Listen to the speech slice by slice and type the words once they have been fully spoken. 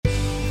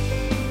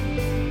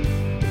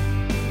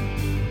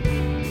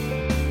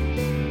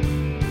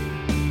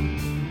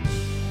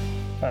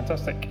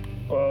Fantastic.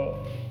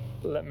 Well,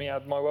 let me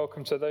add my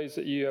welcome to those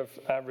that you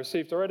have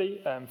received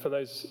already. For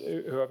those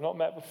who have not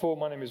met before,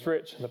 my name is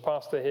Rich. I'm the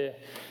pastor here,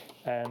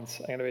 and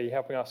I'm going to be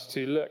helping us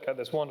to look at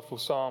this wonderful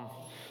psalm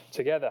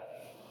together.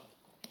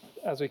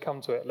 As we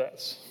come to it,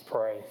 let's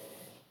pray.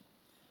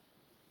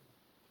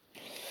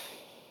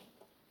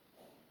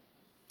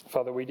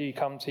 Father, we do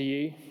come to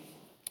you,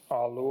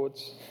 our Lord,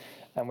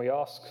 and we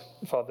ask,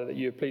 Father, that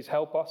you would please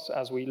help us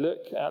as we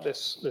look at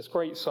this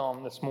great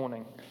psalm this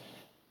morning.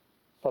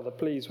 Father,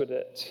 please would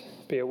it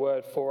be a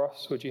word for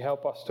us? Would you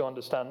help us to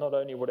understand not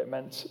only what it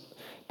meant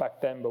back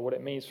then, but what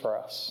it means for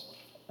us?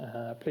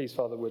 Please,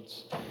 Father, would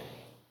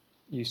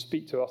you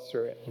speak to us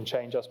through it and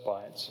change us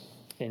by it?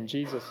 In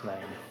Jesus'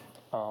 name,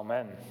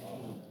 amen.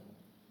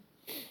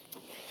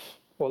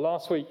 Well,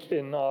 last week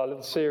in our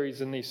little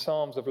series in these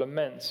Psalms of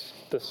Lament,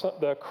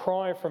 the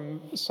cry from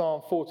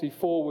Psalm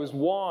 44 was,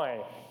 why?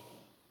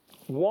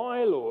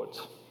 Why, Lord?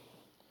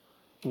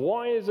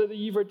 Why is it that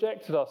you've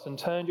rejected us and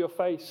turned your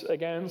face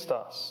against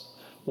us?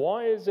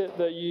 Why is it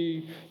that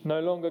you no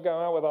longer go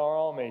out with our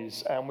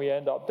armies and we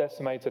end up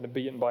decimated and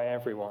beaten by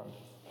everyone?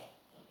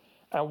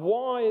 And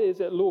why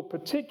is it, Lord,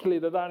 particularly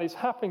that is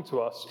happening to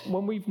us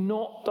when we've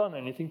not done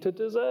anything to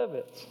deserve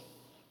it?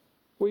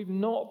 We've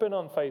not been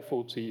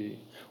unfaithful to you.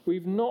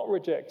 We've not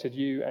rejected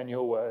you and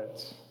your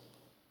words.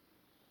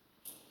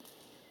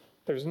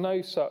 There's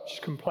no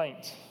such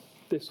complaint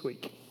this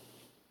week.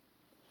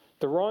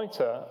 The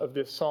writer of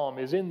this psalm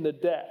is in the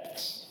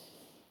depths,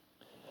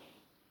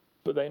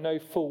 but they know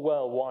full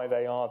well why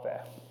they are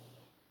there.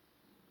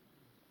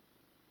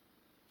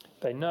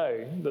 They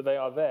know that they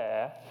are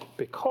there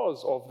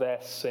because of their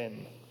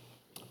sin,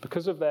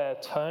 because of their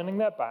turning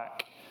their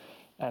back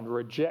and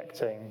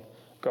rejecting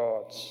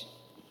God.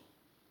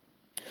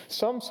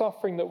 Some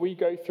suffering that we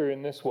go through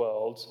in this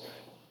world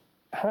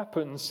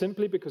happens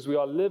simply because we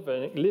are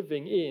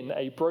living in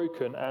a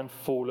broken and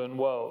fallen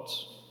world.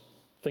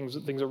 Things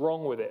are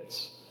wrong with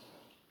it.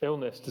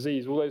 Illness,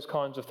 disease, all those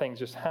kinds of things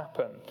just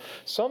happen.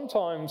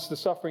 Sometimes the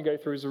suffering we go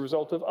through is a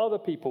result of other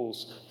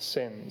people's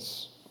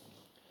sins.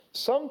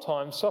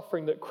 Sometimes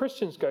suffering that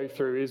Christians go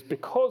through is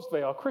because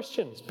they are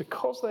Christians,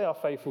 because they are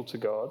faithful to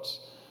God.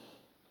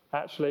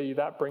 Actually,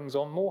 that brings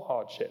on more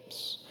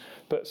hardships.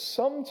 But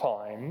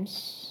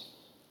sometimes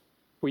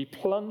we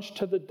plunge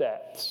to the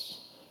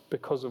depths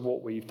because of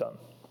what we've done.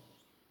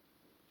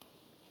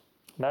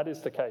 And that is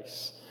the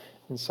case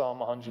in Psalm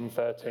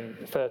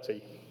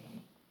 130.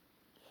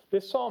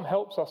 This psalm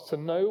helps us to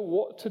know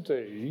what to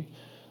do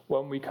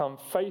when we come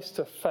face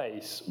to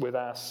face with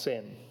our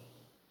sin,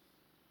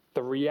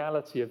 the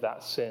reality of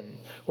that sin,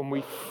 when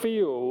we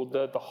feel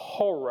the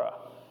horror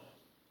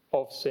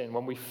of sin,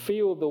 when we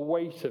feel the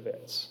weight of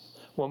it,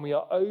 when we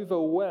are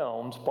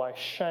overwhelmed by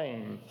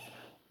shame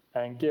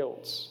and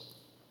guilt.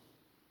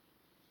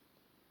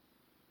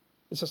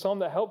 It's a psalm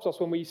that helps us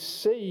when we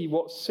see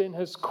what sin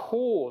has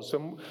caused.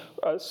 And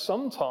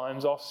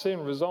sometimes our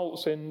sin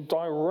results in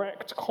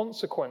direct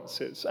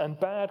consequences and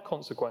bad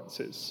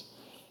consequences.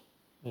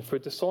 If we're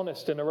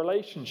dishonest in a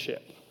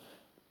relationship,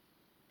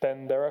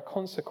 then there are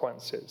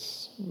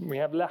consequences. We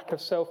have lack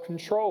of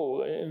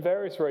self-control in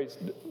various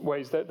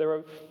ways that there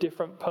are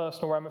different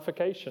personal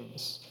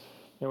ramifications.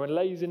 When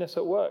laziness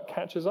at work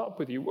catches up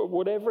with you,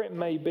 whatever it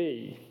may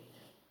be.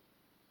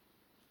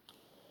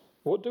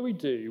 What do we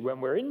do when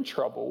we're in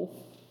trouble,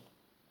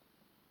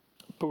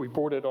 but we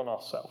brought it on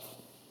ourselves?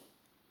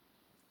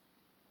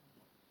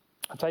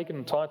 I've taken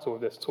the title of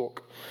this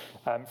talk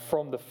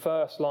from the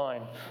first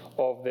line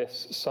of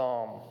this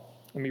psalm.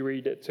 Let me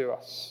read it to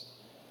us.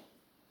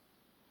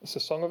 It's a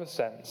song of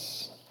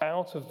ascents.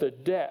 Out of the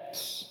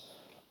depths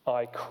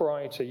I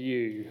cry to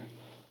you,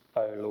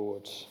 O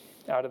Lord.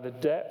 Out of the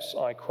depths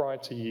I cry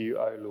to you,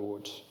 O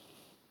Lord.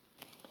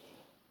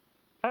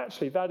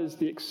 Actually, that is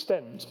the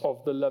extent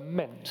of the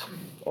lament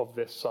of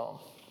this psalm.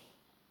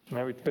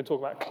 Now, we've been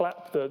talking about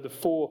clap, the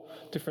four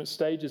different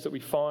stages that we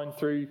find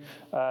through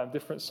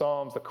different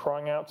psalms, the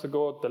crying out to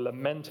God, the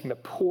lamenting, the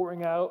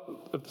pouring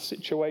out of the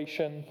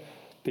situation,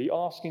 the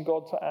asking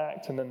God to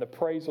act, and then the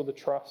praise or the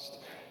trust.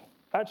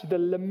 Actually, the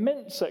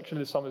lament section of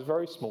this psalm is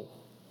very small.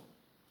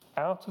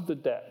 Out of the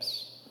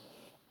depths,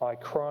 I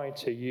cry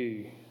to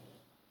you,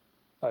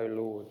 O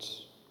Lord.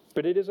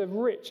 But it is a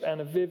rich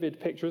and a vivid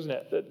picture, isn't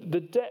it? The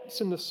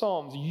depths in the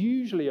Psalms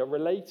usually are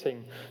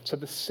relating to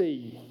the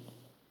sea.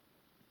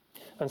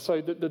 And so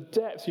the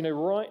depths,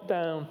 right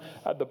down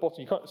at the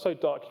bottom, it's so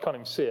dark you can't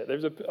even see it.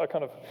 There's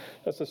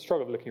that's a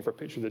struggle of looking for a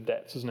picture of the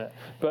depths, isn't it?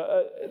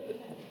 But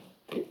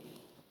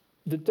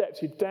the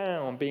depths, you're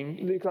down,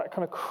 being that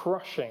kind of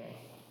crushing,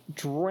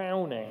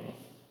 drowning,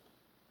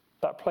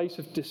 that place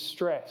of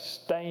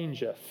distress,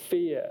 danger,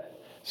 fear,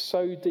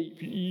 so deep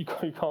you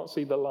can't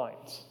see the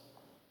light.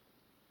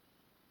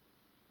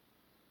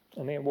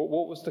 And then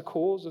what was the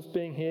cause of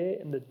being here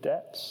in the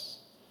depths?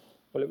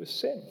 Well, it was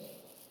sin.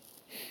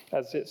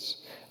 As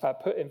it's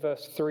put in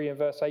verse 3 and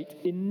verse 8,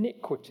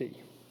 iniquity,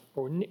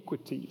 or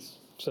iniquities.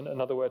 It's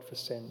another word for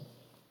sin.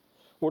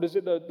 What is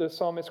it that the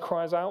psalmist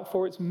cries out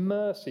for? It's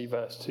mercy,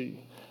 verse 2,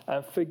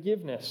 and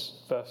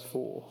forgiveness, verse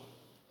 4.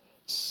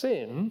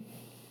 Sin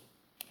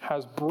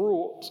has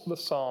brought the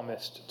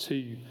psalmist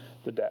to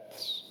the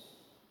depths.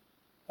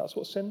 That's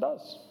what sin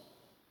does.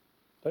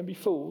 Don't be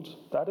fooled.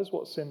 That is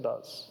what sin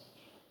does.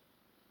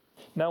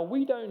 Now,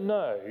 we don't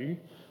know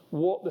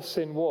what the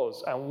sin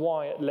was and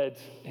why it led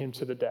him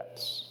to the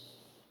depths.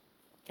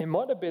 It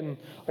might have been,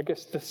 I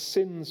guess, the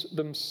sins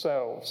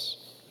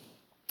themselves.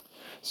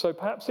 So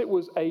perhaps it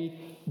was a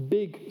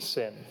big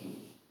sin.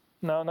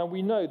 Now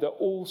we know that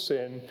all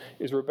sin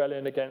is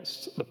rebellion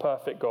against the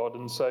perfect God,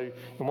 and so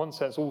in one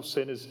sense all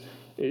sin is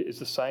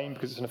the same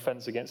because it's an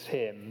offence against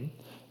him.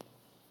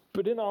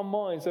 But in our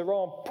minds there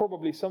are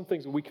probably some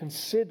things that we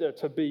consider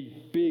to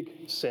be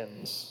big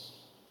sins.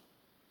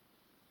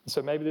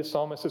 So maybe this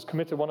psalmist has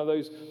committed one of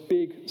those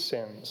big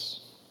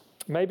sins.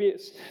 Maybe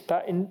it's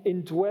that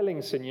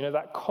indwelling sin,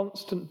 that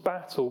constant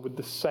battle with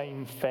the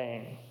same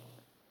thing.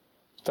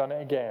 He's done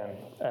it again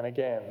and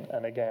again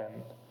and again.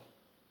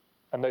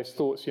 And those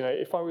thoughts,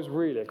 if I was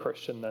really a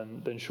Christian,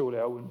 then surely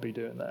I wouldn't be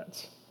doing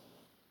that.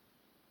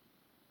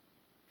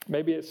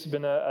 Maybe it's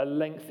been a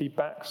lengthy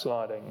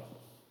backsliding.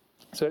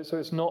 So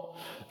it's not,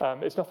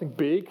 it's nothing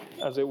big,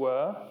 as it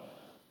were,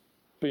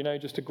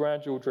 but just a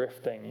gradual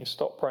drifting. You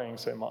stop praying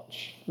so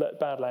much, let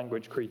bad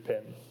language creep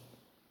in,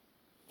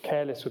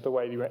 careless with the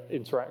way you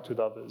interact with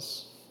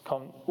others,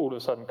 all of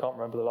a sudden can't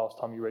remember the last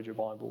time you read your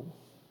Bible.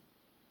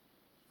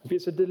 Maybe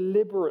it's a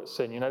deliberate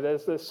sin.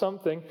 There's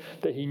something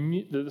that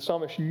that the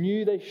psalmist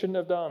knew they shouldn't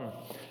have done,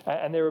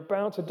 and they're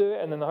about to do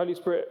it, and then the Holy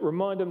Spirit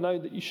remind them, no,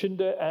 that you shouldn't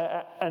do it,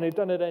 and they've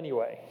done it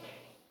anyway.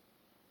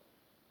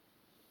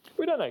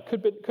 We don't know.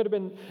 Could have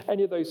been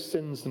any of those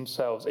sins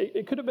themselves.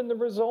 It could have been the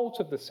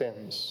result of the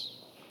sins.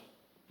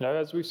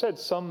 As we said,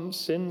 some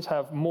sins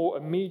have more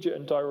immediate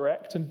and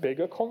direct and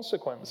bigger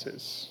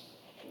consequences.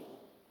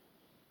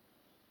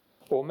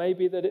 Or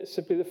maybe that it's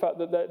simply the fact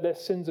that their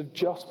sins have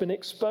just been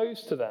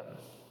exposed to them.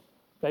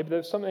 Maybe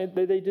there's something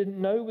that they didn't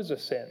know was a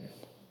sin.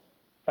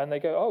 And they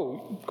go,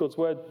 oh, God's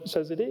word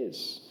says it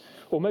is.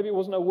 Or maybe it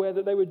wasn't aware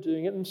that they were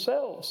doing it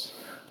themselves.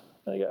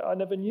 And they go, I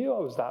never knew I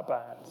was that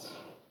bad.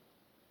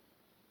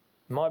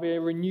 It might be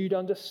a renewed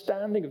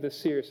understanding of the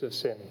seriousness of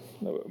sin.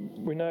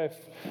 We know if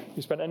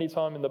you spend any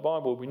time in the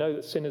Bible, we know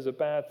that sin is a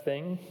bad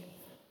thing.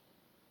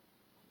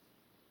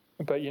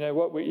 But you know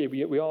what?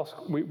 We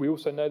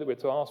also know that we're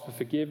to ask for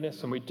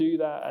forgiveness, and we do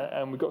that,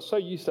 and we got so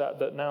used to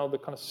that now the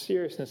kind of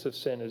seriousness of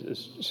sin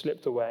has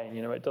slipped away, and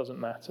it doesn't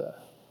matter.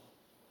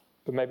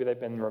 But maybe they've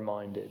been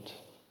reminded.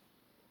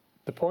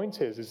 The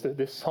point is that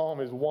this psalm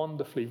is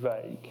wonderfully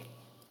vague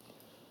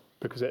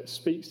because it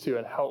speaks to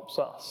and helps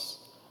us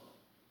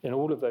in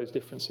all of those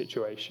different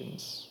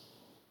situations.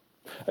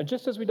 And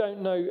just as we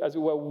don't know, as it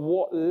were,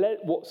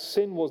 what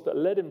sin was that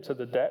led him to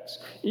the depths,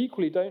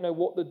 equally don't know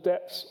what the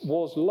depths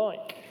was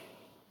like.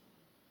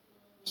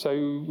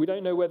 So we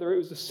don't know whether it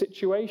was a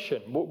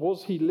situation.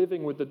 Was he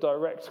living with the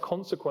direct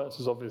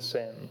consequences of his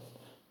sin?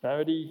 Now,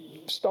 had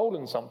he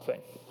stolen something?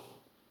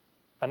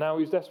 And now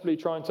he's desperately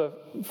trying to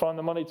find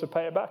the money to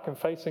pay it back and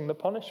facing the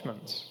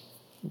punishment?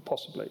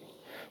 Possibly.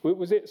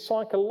 Was it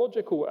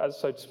psychological, as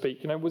so to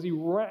speak? Was he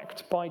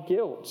racked by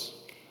guilt?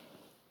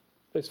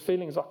 Those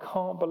feelings, I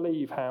can't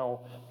believe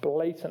how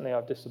blatantly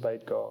I've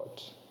disobeyed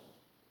God.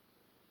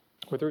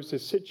 Whether it's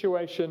his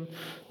situation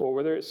or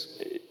whether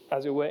it's,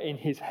 as it were, in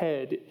his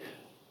head,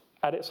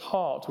 at its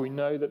heart, we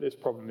know that this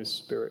problem is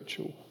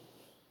spiritual.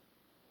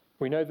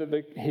 We know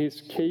that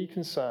his key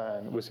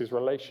concern was his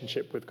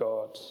relationship with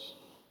God.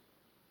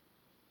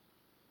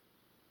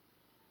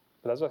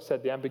 But as I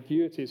said, the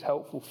ambiguity is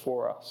helpful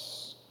for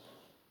us.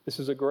 This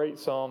is a great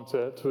psalm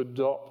to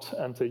adopt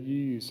and to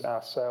use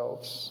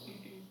ourselves.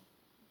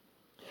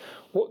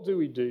 What do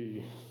we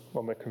do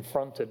when we're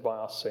confronted by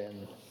our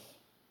sin?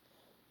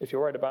 If you're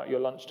worried about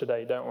your lunch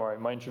today, don't worry.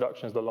 My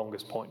introduction is the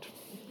longest point.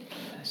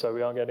 So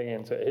we are getting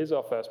into it. Here's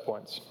our first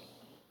point.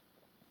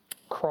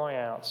 Cry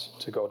out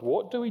to God.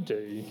 What do we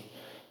do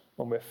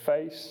when we're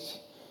face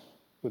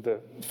to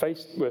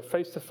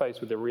face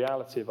with the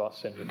reality of our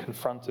sin? We're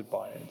confronted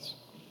by it.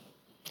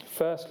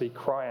 Firstly,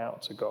 cry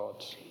out to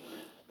God.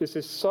 This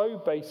is so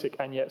basic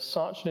and yet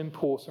such an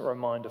important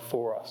reminder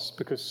for us,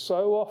 because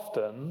so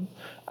often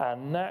our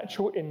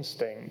natural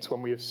instinct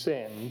when we have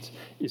sinned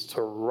is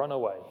to run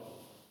away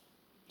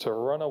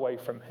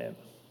from him.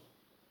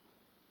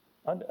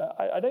 And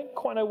I don't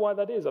quite know why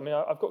that is.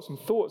 I've got some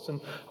thoughts, and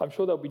I'm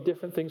sure there'll be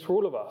different things for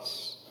all of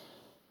us.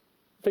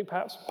 I think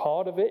perhaps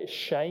part of it is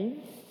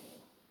shame.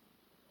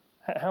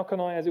 How can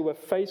I, as it were,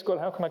 face God?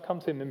 How can I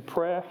come to him in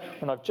prayer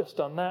when I've just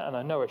done that and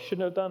I know I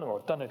shouldn't have done, or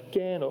I've done it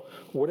again, or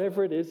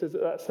whatever it is? There's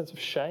that sense of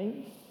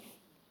shame.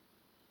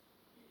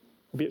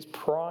 Maybe it's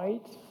pride.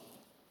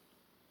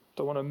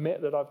 Don't want to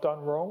admit that I've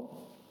done wrong.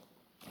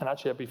 And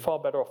actually, I'd be far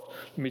better off,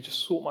 let me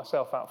just sort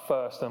myself out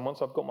first, and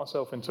once I've got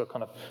myself into a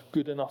kind of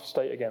good enough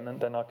state again,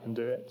 then I can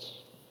do it.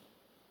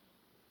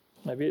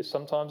 Maybe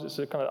sometimes it's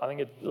a kind of, I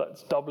think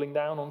it's doubling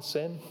down on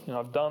sin.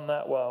 I've done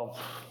that, well,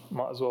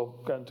 might as well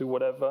go and do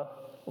whatever.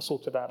 I'll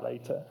sort it out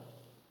later.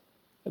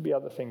 There'll be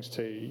other things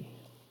too.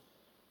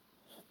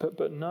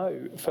 But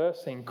no,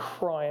 first thing,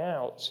 cry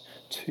out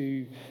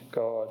to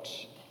God.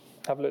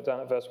 Have a look down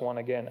at verse 1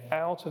 again.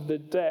 Out of the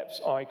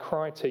depths I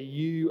cry to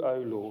you, O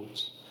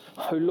Lord.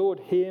 O Lord,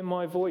 hear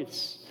my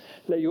voice.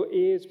 Let your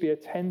ears be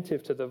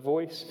attentive to the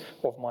voice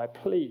of my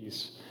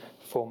pleas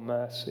for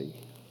mercy.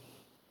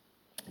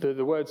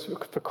 The words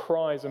for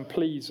cries and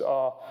pleas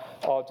are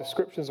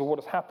descriptions of what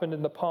has happened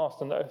in the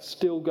past and that are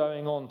still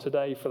going on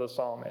today for the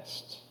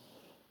psalmist.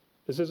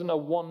 This isn't a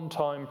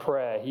one-time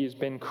prayer. He has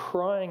been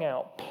crying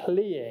out,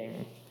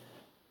 pleading.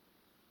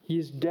 He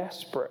is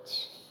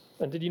desperate.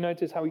 And did you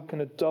notice how he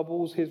kind of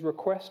doubles his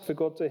request for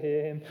God to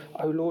hear him?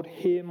 Oh Lord,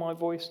 hear my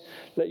voice.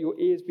 Let your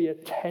ears be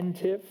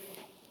attentive.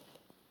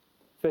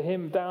 For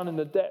him, down in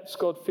the depths,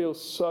 God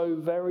feels so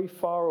very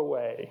far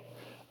away.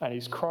 And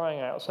he's crying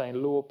out,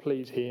 saying, Lord,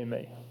 please hear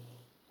me.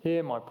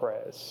 Hear my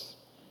prayers.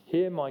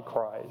 Hear my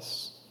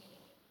cries.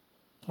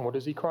 And what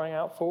is he crying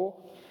out for?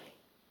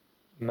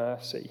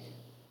 Mercy.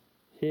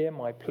 Hear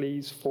my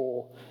pleas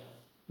for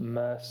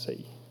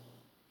mercy.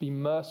 Be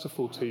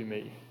merciful to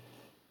me.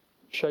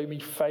 Show me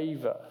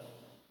favour.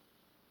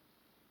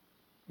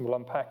 We'll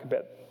unpack a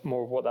bit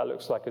more of what that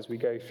looks like as we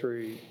go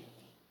through.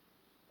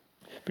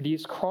 But he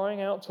is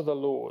crying out to the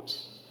Lord,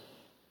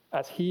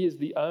 as he is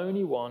the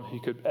only one who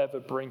could ever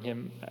bring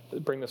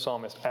the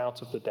psalmist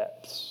out of the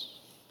depths.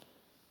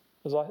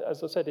 As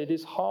I said, it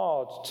is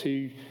hard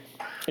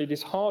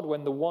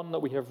when the one that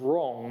we have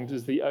wronged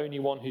is the only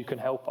one who can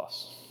help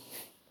us.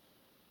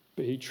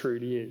 But he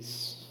truly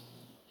is.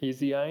 He is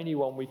the only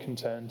one we can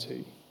turn to.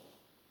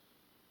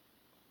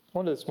 I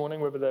wonder this morning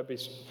whether there be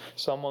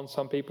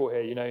some people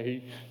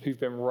here, who've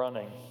been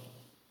running.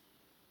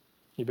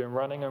 You've been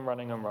running and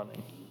running and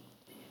running.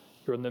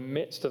 You're in the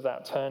midst of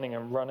that turning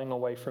and running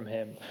away from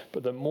him.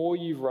 But the more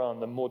you run,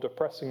 the more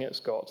depressing it's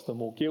got, the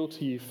more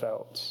guilty you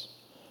felt,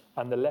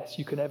 and the less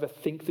you can ever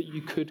think that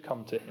you could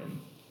come to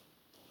him.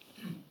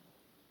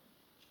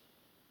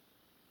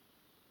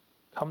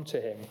 Come to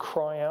him,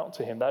 cry out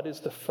to him. That is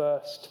the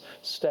first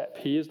step.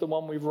 He is the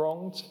one we've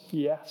wronged,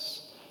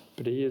 yes,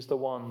 but he is the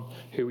one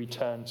who we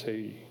turn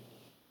to.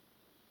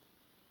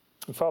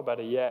 And far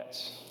better yet,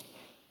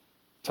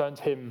 turn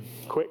to him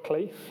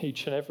quickly,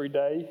 each and every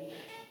day.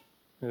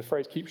 The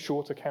phrase, keep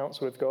short accounts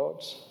with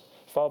God.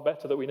 Far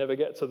better that we never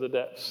get to the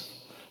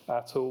depths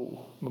at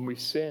all. When we've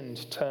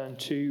sinned, turn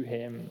to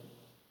him.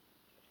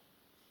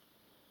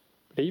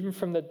 But even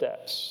from the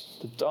depths,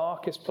 the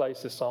darkest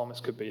place the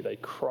psalmist could be, they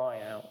cry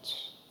out.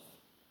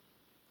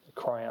 They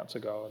cry out to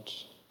God.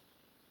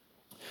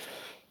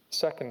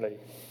 Secondly,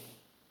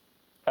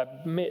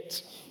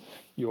 admit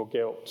your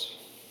guilt.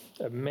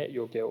 Admit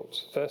your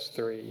guilt. Verse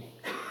 3.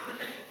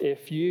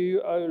 If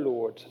you, O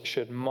Lord,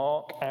 should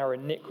mark our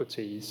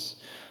iniquities,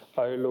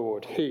 O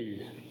Lord, who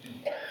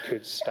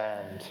could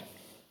stand?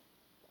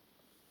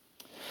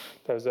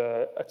 There's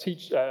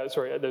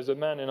there's a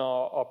man in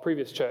our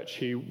previous church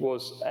who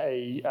was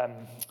a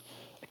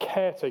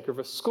caretaker of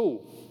a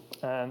school,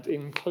 and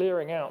in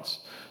clearing out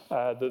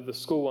the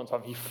school one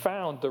time, he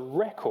found the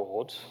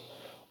record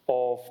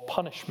of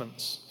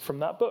punishments from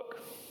that book.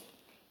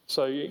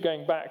 So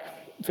going back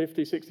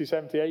 50, 60,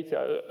 70, 80,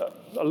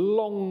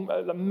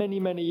 many,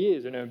 many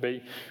years, and it would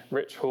be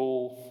Rich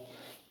Hall,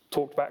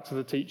 talked back to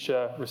the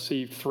teacher,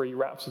 received 3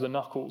 raps of the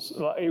knuckles.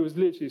 It was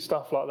literally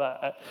stuff like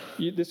that.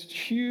 This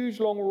huge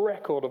long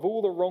record of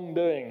all the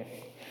wrongdoing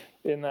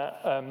in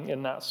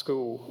that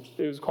school.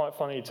 It was quite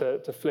funny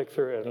to flick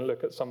through it and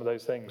look at some of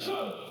those things.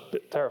 A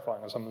bit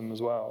terrifying on some of them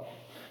as well.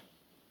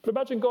 But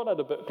imagine God had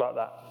a book like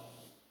that.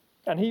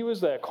 And he was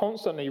there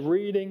constantly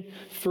reading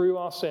through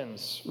our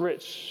sins.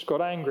 Rich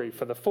got angry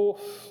for the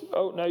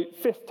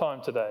 5th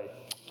time today.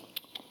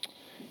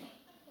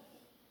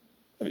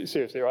 I mean,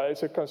 seriously, right?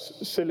 It's a kind of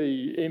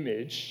silly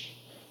image.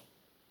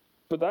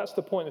 But that's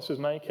the point this is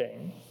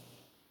making.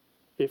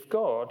 If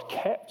God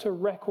kept a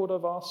record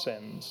of our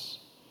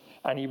sins,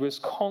 and he was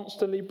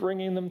constantly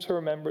bringing them to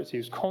remembrance, he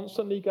was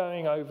constantly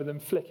going over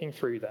them, flicking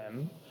through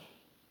them,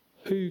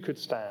 who could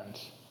stand?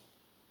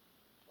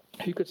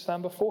 Who could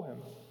stand before him?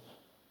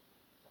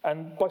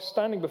 And by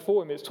standing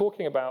before him, it's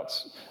talking about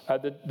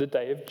the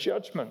day of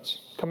judgment.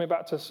 Coming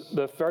back to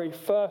the very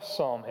first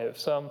psalm here,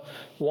 Psalm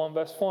 1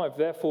 verse 5,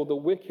 therefore the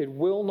wicked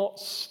will not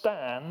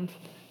stand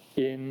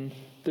in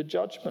the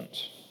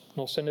judgment,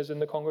 nor sinners in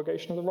the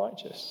congregation of the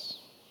righteous.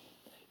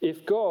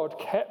 If God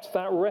kept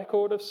that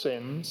record of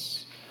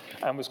sins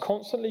and was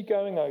constantly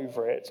going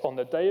over it on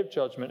the day of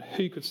judgment,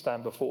 who could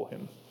stand before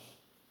him?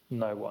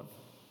 No one.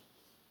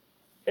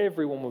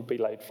 Everyone would be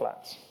laid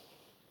flat.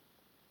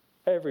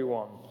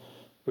 Everyone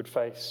would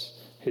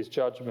face his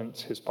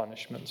judgments, his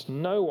punishments.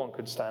 No one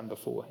could stand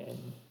before him.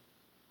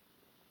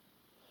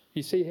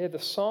 You see here, the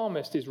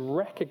psalmist is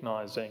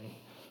recognizing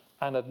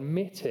and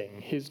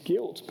admitting his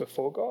guilt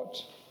before God.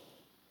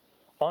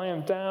 I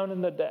am down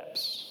in the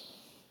depths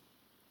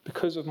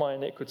because of my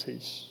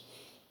iniquities.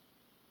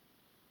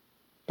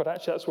 But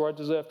actually, that's where I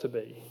deserve to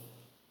be.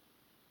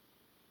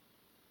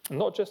 And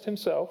not just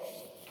himself,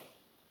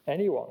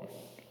 anyone.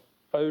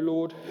 O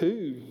Lord,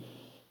 who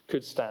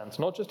could stand?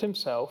 Not just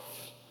himself,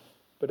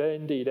 but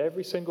indeed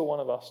every single one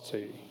of us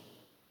too.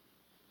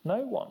 No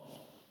one.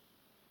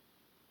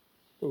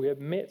 where we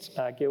admit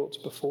our guilt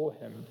before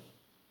him.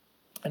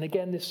 And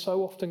again, this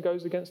so often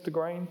goes against the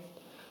grain.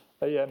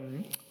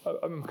 I'm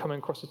coming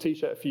across a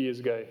t-shirt a few years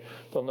ago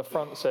that on the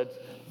front said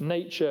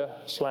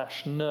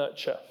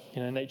nature/nurture.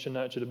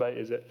 Nature-nurture debate,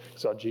 is it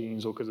because our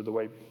genes or because of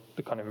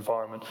the kind of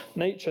environment?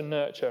 Nature,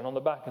 nurture, and on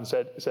the back and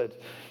said,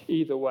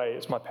 either way,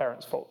 it's my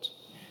parents' fault.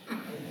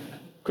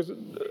 Because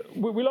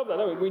we love that,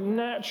 don't we? We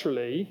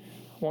naturally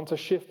want to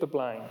shift the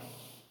blame.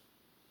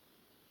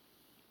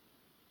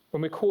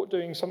 When we're caught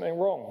doing something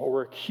wrong or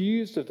we're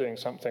accused of doing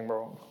something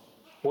wrong,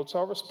 what's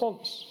our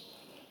response?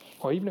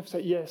 Or even if we say,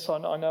 yes, I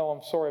know,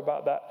 I'm sorry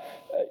about that.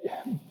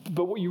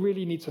 But what you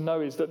really need to know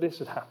is that this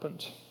had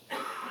happened.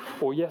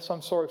 Or yes,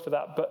 I'm sorry for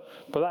that, but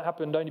that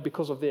happened only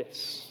because of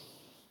this.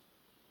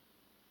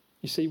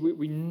 You see,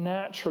 we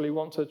naturally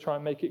want to try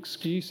and make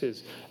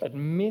excuses.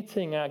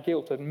 Admitting our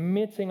guilt,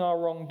 admitting our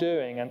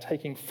wrongdoing, and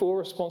taking full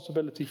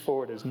responsibility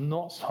for it is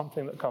not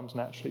something that comes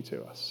naturally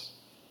to us.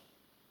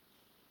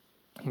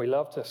 We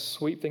love to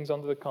sweep things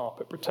under the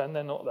carpet, pretend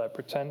they're not there,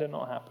 pretend it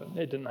not happened.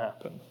 It didn't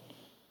happen.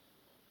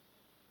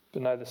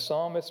 But no, the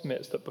psalmist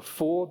admits that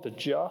before the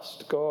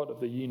just God of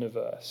the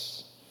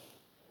universe,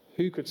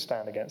 who could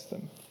stand against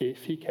them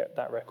if he kept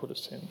that record of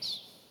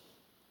sins?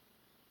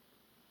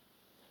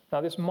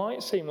 Now, this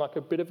might seem like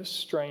a bit of a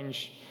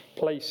strange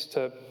place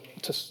to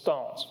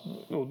start,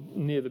 or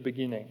near the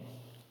beginning.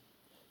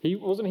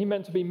 Wasn't he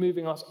meant to be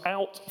moving us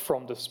out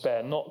from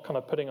despair, not kind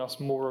of putting us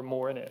more and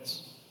more in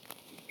it?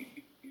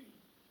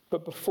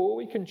 But before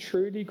we can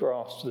truly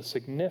grasp the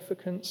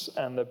significance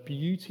and the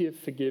beauty of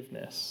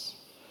forgiveness,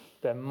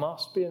 there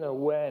must be an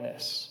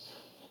awareness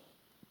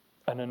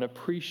and an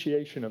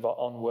appreciation of our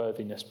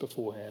unworthiness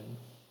before him.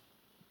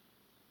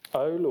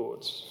 O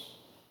Lord,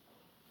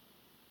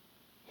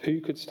 who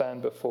could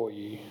stand before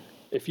you?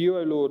 If you,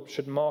 O Lord,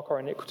 should mark our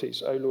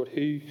iniquities, O Lord,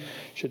 who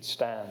should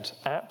stand?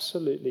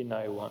 Absolutely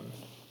no one.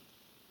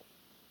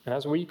 And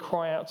as we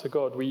cry out to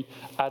God, we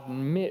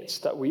admit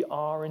that we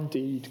are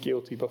indeed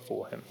guilty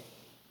before him.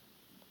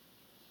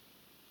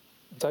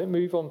 Don't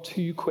move on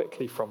too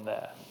quickly from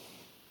there.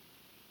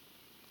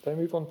 Don't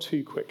move on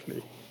too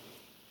quickly.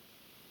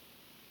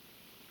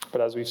 But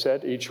as we've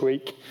said each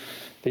week,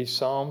 these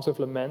Psalms of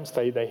lament,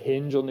 they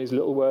hinge on these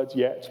little words,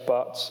 yet,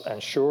 but,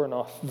 and sure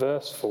enough,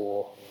 verse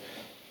 4,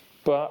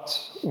 but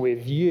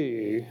with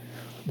you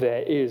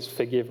there is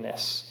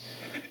forgiveness,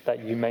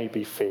 that you may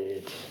be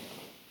feared.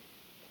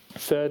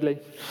 Thirdly,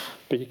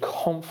 be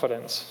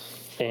confident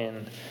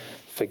in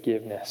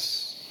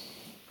forgiveness.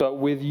 But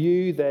with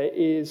you there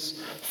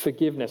is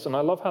forgiveness. And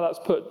I love how that's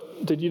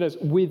put. Did you notice?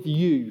 With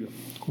you.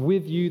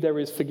 With you there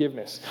is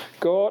forgiveness.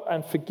 God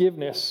and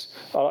forgiveness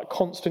are like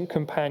constant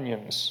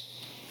companions.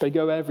 They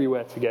go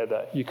everywhere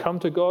together. You come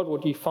to God,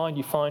 what do you find?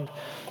 You find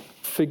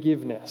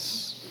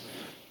forgiveness.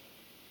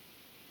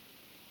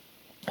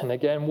 And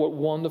again, what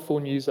wonderful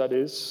news that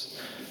is.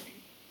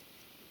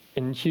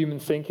 In human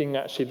thinking,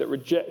 actually,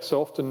 that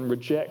often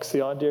rejects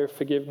the idea of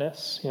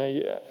forgiveness.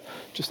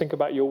 Just think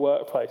about your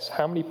workplace.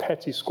 How many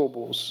petty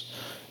squabbles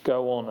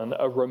go on and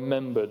are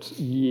remembered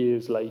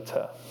years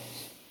later?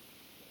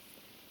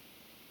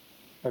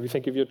 Maybe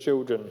think of your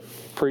children,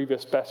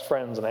 previous best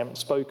friends, and they haven't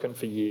spoken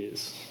for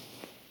years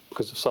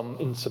because of some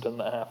incident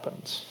that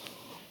happened.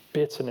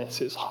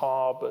 Bitterness is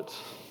harboured,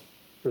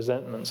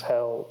 resentment's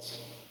held.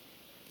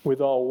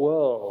 With our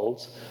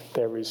world,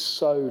 there is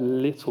so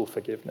little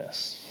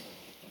forgiveness.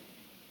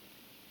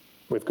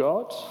 With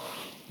God?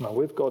 No,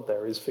 with God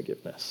there is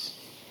forgiveness.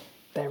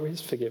 There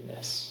is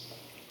forgiveness.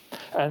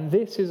 And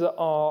this is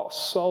our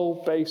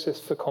sole basis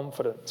for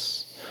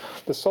confidence.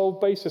 The sole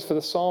basis for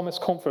the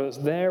psalmist's confidence,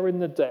 there in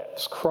the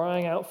depths,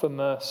 crying out for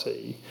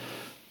mercy.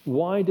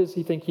 Why does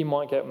he think he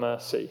might get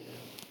mercy?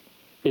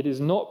 It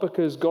is not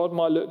because God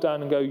might look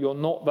down and go, you're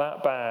not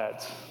that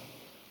bad.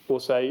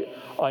 Or say,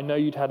 I know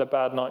you'd had a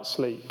bad night's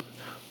sleep.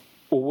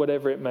 Or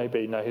whatever it may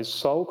be. No, his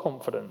sole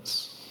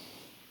confidence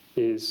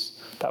is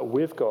that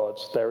with God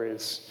there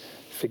is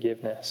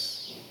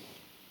forgiveness.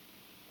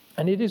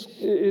 And it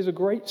is a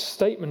great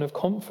statement of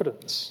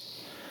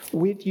confidence.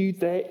 With you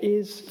there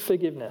is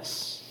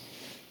forgiveness.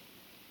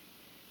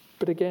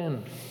 But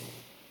again,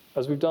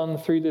 as we've done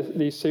through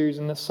these series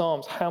in the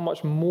Psalms, how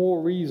much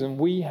more reason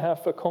we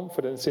have for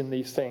confidence in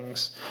these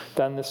things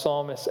than the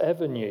psalmist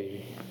ever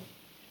knew.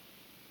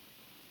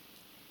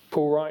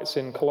 Paul writes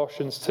in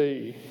Colossians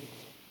 2,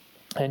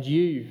 and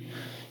you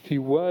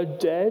who were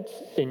dead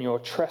in your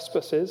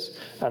trespasses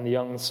and the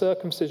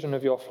uncircumcision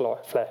of your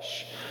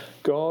flesh,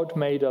 God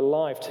made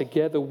alive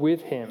together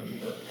with him,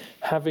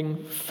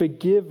 having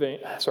forgiven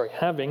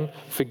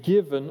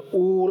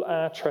all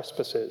our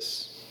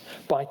trespasses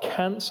by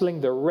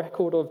cancelling the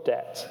record of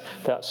debt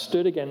that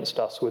stood against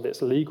us with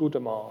its legal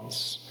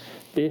demands.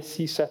 This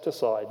he set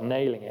aside,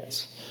 nailing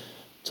it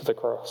to the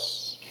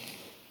cross.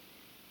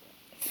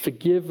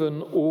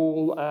 Forgiven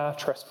all our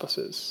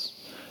trespasses.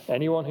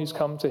 Anyone who's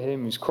come to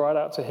him, who's cried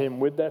out to him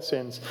with their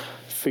sins,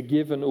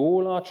 forgiven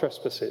all our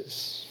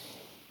trespasses.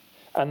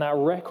 And that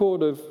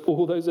record of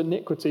all those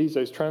iniquities,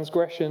 those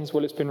transgressions,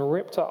 well, it's been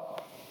ripped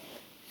up.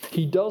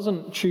 He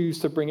doesn't choose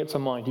to bring it to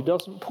mind. He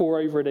doesn't pore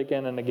over it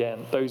again and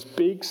again. Those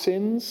big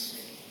sins,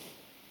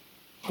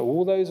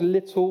 all those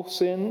little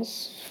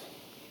sins,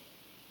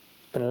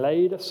 been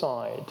laid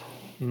aside,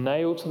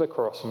 nailed to the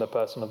cross in the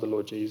person of the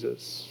Lord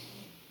Jesus.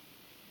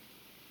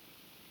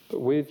 But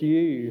with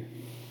you,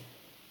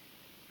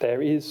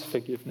 there is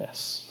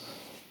forgiveness.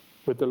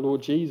 With the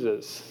Lord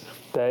Jesus,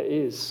 there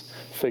is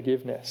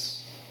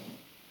forgiveness,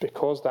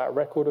 because that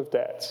record of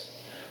debt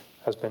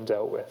has been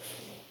dealt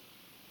with.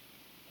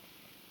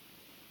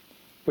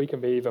 We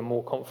can be even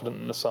more confident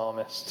than the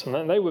psalmist.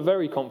 And they were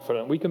very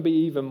confident. We can be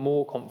even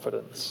more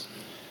confident.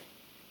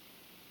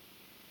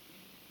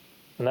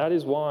 And that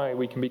is why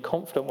we can be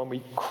confident when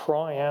we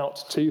cry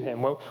out to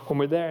him. When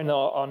we're there and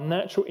our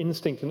natural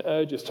instinct and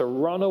urge is to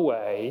run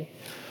away,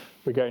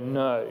 we go,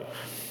 no,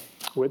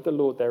 with the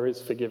Lord there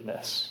is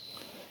forgiveness.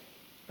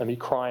 And we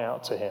cry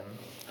out to him.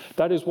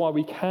 That is why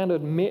we can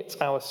admit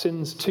our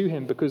sins to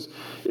him, because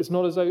it's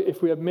not as though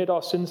if we admit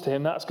our sins to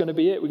him, that's going to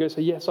be it. We go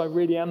say, yes, I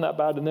really am that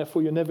bad, and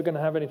therefore you're never going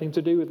to have anything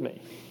to do with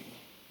me.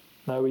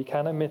 No, we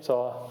can admit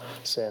our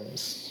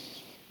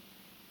sins,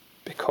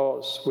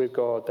 because with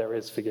God there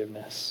is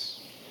forgiveness.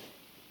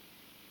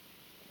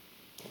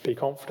 Be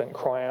confident,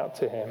 cry out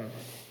to him,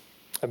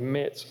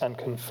 admit and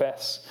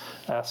confess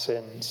our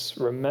sins.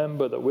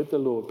 Remember that with the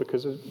Lord,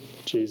 because of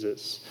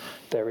Jesus,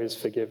 there is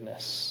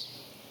forgiveness.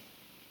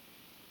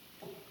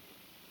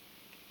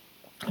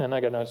 And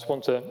again, I just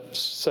want to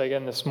say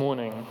again this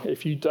morning,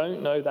 if you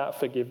don't know that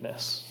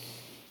forgiveness,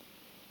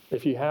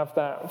 if you have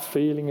that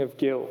feeling of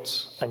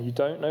guilt and you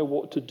don't know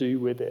what to do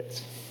with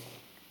it,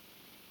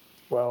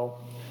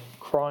 well,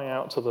 cry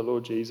out to the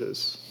Lord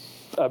Jesus.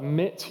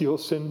 Admit your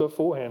sin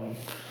before him.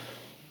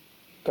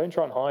 Don't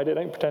try and hide it.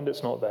 Don't pretend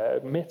it's not there.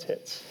 Admit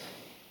it.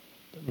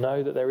 But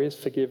know that there is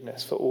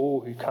forgiveness for all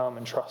who come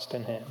and trust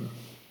in him.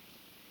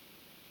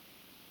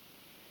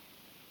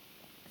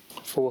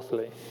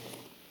 Fourthly,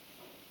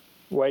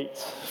 wait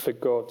for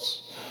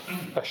God's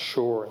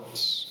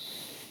assurance.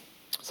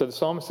 So the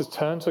psalmist has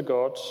turned to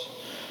God,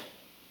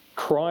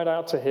 cried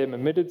out to him,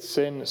 admitted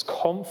sin, is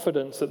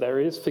confident that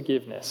there is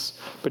forgiveness,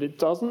 but it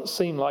doesn't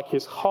seem like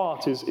his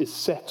heart is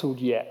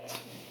settled yet.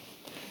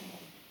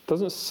 It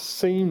doesn't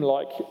seem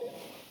like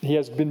he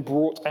has been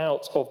brought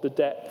out of the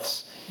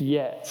depths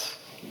yet.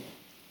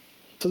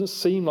 It doesn't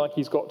seem like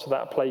he's got to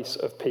that place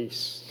of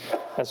peace.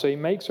 And so he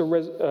makes a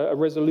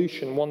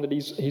resolution, one that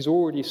he's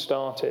already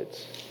started.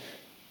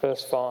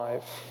 Verse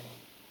 5,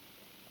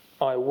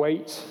 I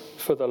wait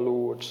for the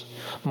Lord.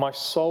 My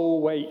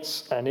soul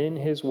waits, and in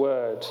his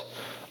word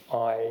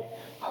I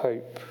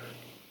hope.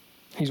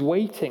 He's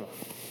waiting.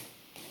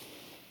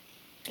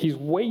 He's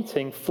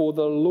waiting for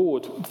the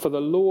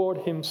Lord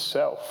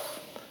himself.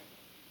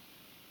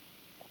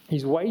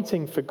 He's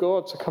waiting for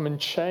God to come and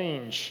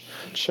change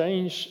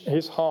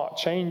his heart,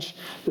 change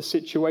the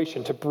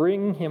situation, to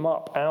bring him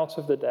up out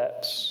of the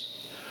depths,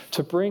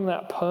 to bring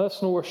that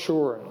personal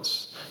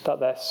assurance that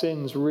their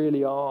sins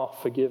really are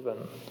forgiven.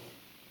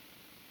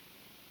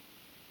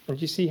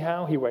 And you see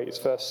how he waits,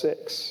 verse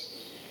 6.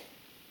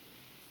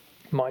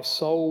 My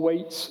soul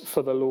waits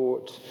for the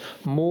Lord,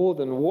 more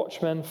than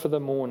watchmen for the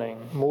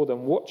morning,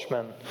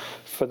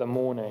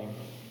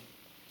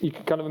 You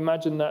can kind of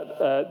imagine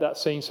that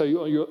scene. So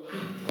you're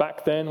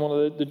back then, one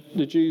of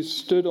the Jews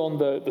stood on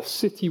the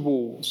city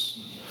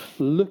walls,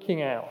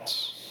 looking out,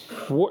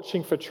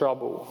 watching for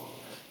trouble.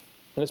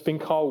 And it's been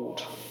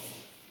cold.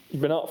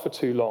 You've been up for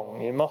too long.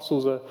 Your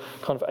muscles are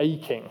kind of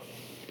aching.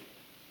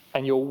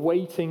 And you're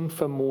waiting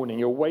for morning.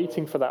 You're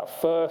waiting for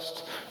that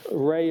first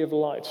ray of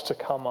light to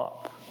come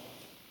up.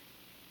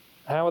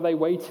 How are they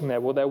waiting there?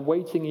 Well, they're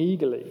waiting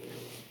eagerly.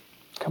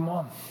 Come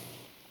on.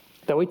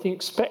 They're waiting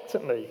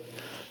expectantly.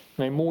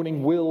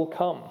 Morning will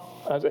come,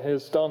 as it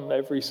has done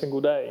every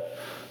single day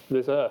of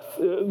this earth.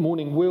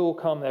 Morning will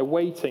come. They're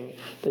waiting.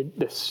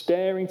 They're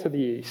staring to the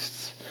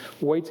east,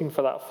 waiting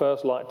for that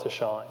first light to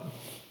shine.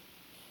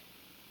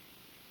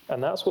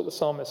 And that's what the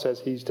psalmist says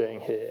he's doing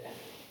here.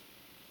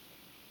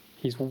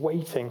 He's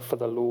waiting for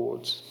the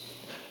Lord.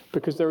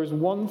 Because there is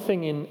one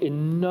thing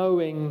in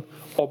knowing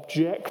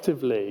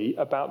objectively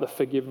about the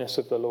forgiveness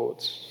of the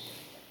Lord.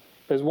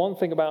 There's one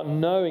thing about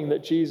knowing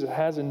that Jesus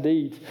has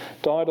indeed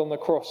died on the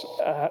cross,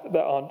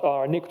 that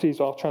our iniquities,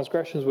 our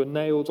transgressions were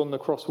nailed on the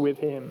cross with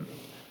him.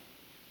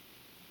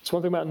 It's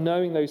one thing about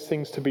knowing those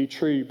things to be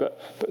true, but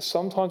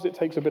sometimes it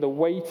takes a bit of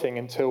waiting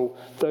until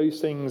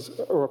those things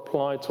are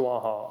applied to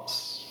our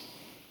hearts.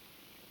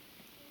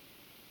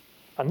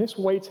 And this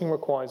waiting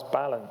requires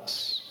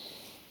balance.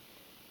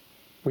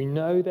 We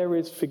know there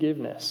is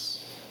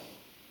forgiveness.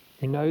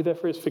 We know there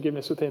is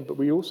forgiveness with him, but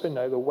we also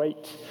know the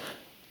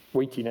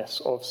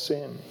weightiness of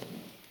sin.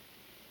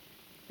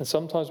 And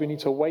sometimes we need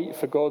to wait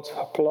for God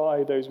to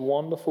apply those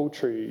wonderful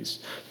truths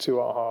to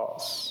our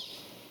hearts.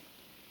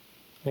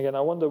 And again,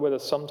 I wonder whether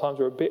sometimes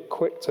we're a bit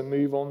quick to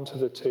move on to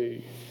the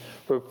 2.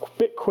 We're a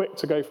bit quick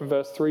to go from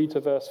verse 3 to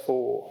verse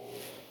 4.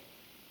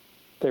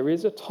 There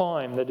is a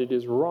time that it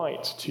is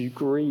right to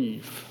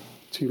grieve,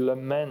 to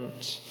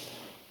lament,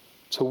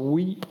 to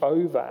weep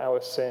over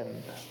our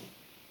sin.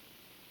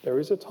 There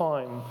is a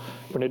time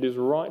when it is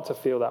right to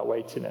feel that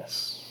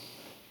weightiness.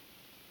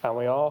 And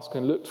we ask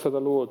and look for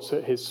the Lord,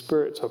 to his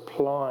Spirit to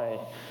apply,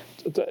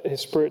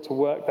 his Spirit to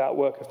work that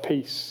work of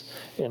peace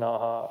in our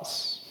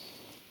hearts.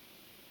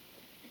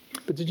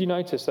 But did you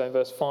notice, though, in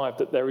verse 5,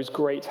 that there is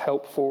great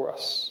help for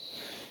us?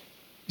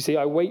 You see,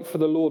 I wait for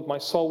the Lord, my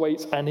soul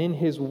waits, and in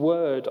his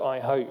word I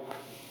hope.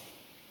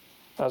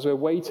 As we're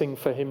waiting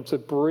for him to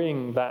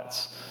bring that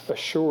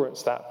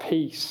assurance, that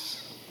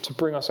peace, to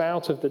bring us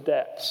out of the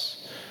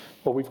depths,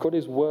 well, we've got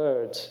his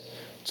word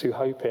to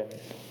hope in,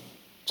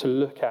 to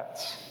look at,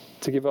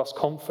 to give us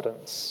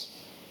confidence.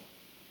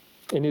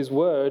 In his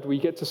word, we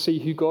get to see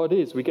who God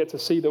is. We get to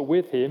see that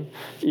with him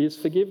is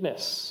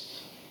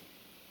forgiveness.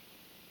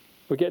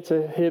 We get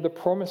to hear the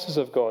promises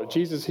of God.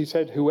 Jesus, who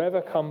said,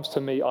 whoever comes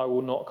to me, I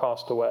will not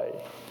cast away.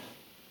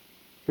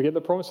 We get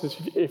the promises,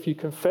 if you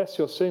confess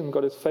your sin,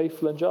 God is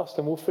faithful and just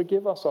and will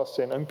forgive us our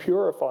sin and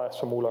purify us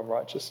from all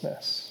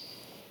unrighteousness.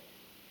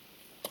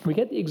 We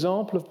get the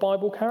example of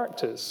Bible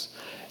characters.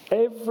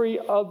 Every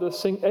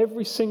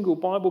single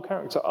Bible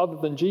character other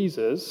than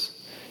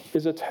Jesus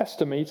is a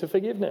testimony to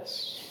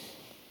forgiveness.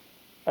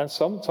 And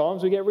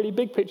sometimes we get really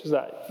big pictures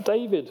of that.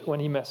 David, when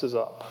he messes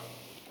up.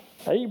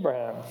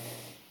 Abraham.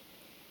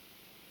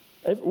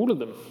 All of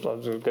them. I'll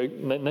just go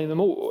name them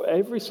all.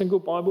 Every single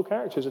Bible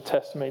character is a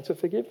testimony to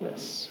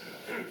forgiveness.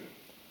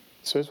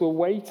 So as we're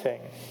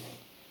waiting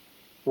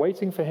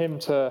for him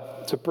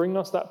to bring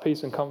us that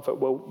peace and comfort,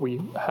 well,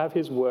 we have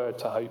his word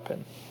to hope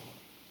in.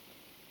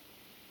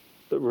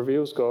 That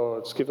reveals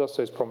God, gives us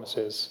those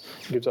promises,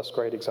 gives us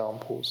great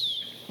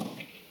examples.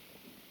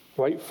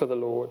 Wait for the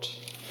Lord.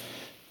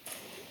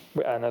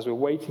 And as we're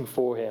waiting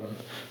for him,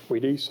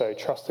 we do so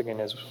trusting in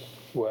his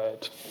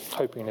word,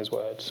 hoping in his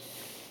word.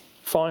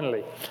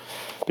 Finally,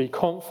 be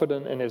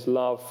confident in his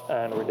love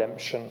and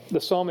redemption.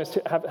 The psalmist,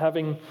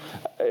 having,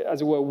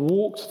 as it were,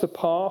 walked the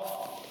path,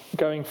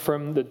 going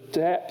from the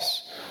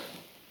depths,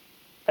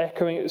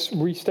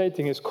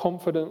 restating his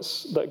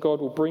confidence that God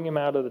will bring him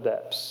out of the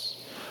depths.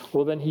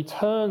 Well, then he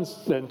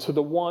turns then to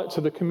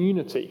the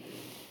community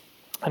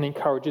and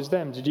encourages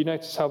them. Did you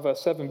notice how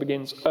verse 7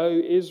 begins, O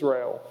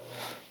Israel,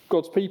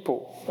 God's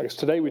people? I guess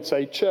today we'd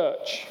say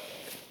church.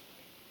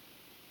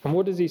 And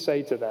what does he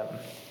say to them?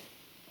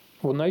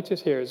 Well,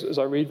 notice here, as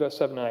I read verse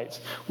 7 and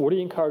 8, what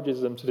he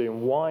encourages them to do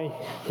and why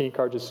he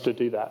encourages them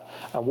to do that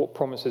and what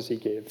promises he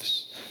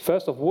gives.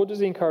 First off, what does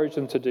he encourage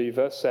them to do?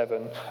 Verse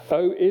 7,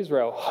 O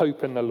Israel,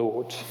 hope in the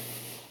Lord.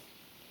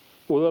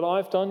 All that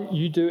I've done,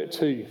 you do it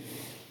too.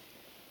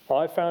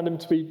 I found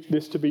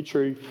this to be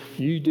true.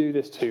 You do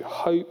this too.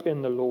 Hope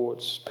in the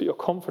Lord. Put your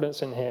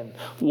confidence in him.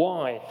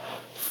 Why?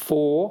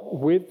 For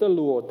with the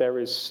Lord there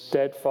is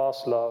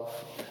steadfast love,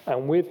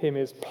 and with him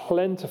is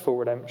plentiful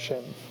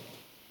redemption.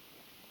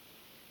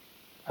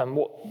 And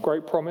what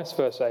great promise,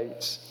 verse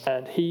 8,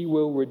 and he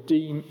will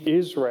redeem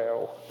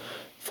Israel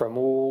from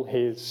all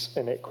his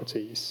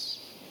iniquities.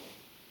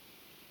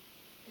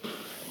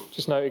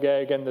 Just note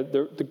again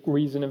the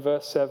reason in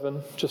verse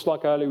 7. Just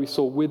like earlier we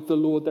saw, with the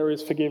Lord there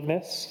is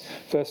forgiveness.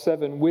 Verse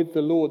 7, with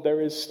the Lord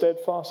there is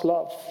steadfast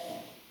love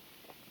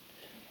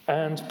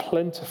and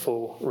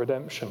plentiful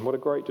redemption. What a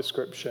great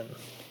description.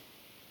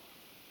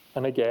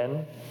 And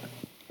again,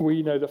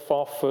 we know the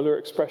far fuller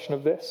expression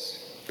of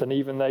this than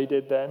even they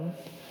did then.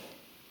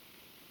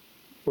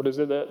 What is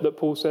it that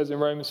Paul says in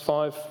Romans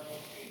 5,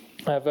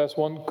 verse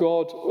 1?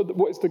 God,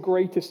 what is the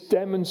greatest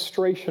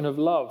demonstration of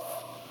love,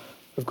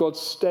 of God's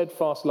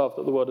steadfast love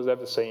that the world has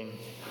ever seen?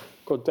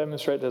 God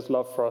demonstrated his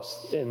love for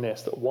us in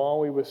this, that while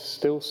we were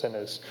still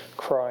sinners,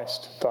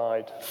 Christ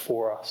died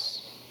for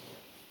us.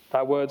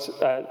 That word,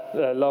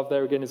 love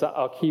there again, is that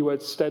our key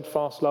word,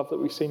 steadfast love, that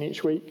we've seen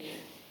each week?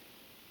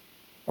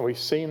 And we've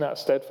seen that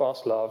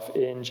steadfast love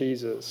in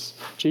Jesus.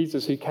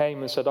 Jesus who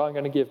came and said, I'm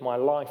going to give my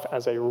life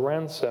as a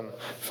ransom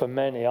for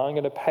many. I'm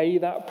going to pay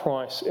that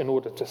price in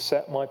order to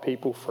set my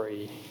people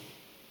free,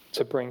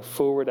 to bring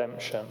full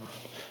redemption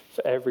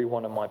for every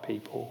one of my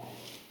people.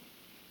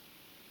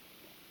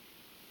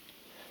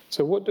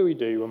 So what do we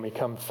do when we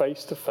come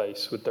face to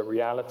face with the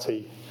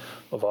reality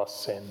of our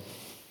sin?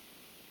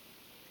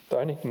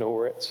 Don't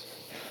ignore it.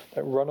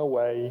 Don't run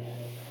away.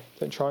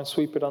 Don't try and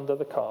sweep it under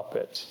the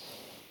carpet.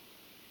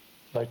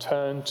 No,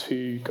 turn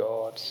to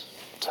God.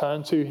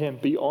 Turn to him.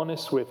 Be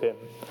honest with him,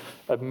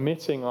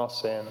 admitting our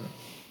sin.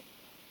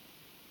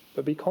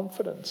 But be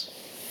confident,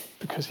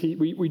 because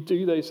we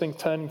do those things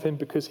turning to him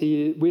because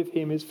with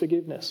him is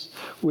forgiveness.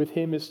 With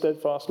him is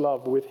steadfast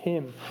love. With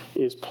him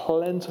is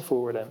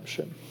plentiful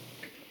redemption.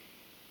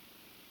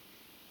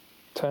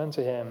 Turn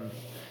to him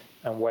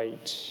and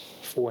wait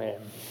for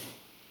him.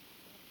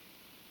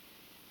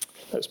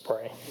 Let's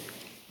pray.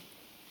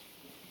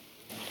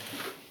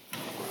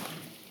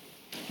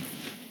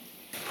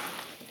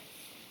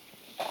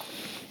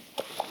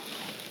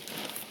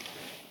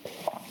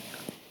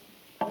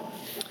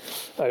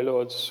 Oh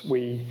Lord,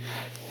 we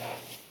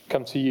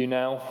come to you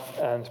now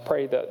and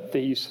pray that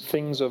these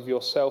things of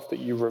yourself that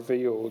you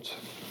revealed,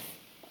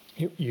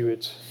 you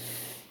would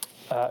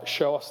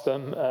show us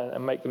them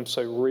and make them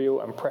so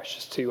real and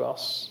precious to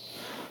us.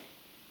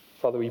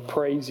 Father, we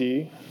praise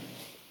you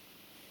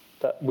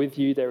that with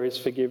you there is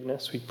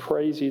forgiveness. We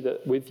praise you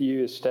that with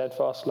you is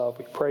steadfast love.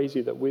 We praise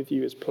you that with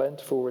you is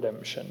plentiful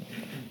redemption.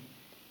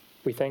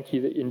 We thank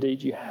you that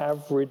indeed you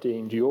have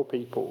redeemed your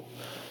people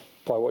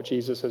by what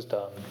Jesus has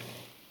done.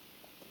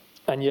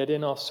 And yet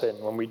in our sin,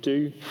 when we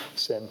do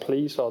sin,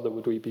 please, Father,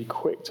 would we be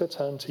quick to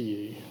turn to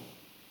you?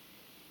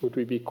 Would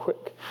we be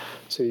quick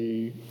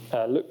to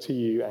look to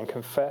you and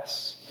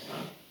confess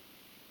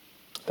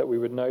that we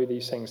would know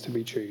these things to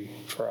be true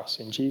for us?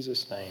 In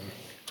Jesus' name,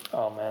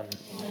 amen.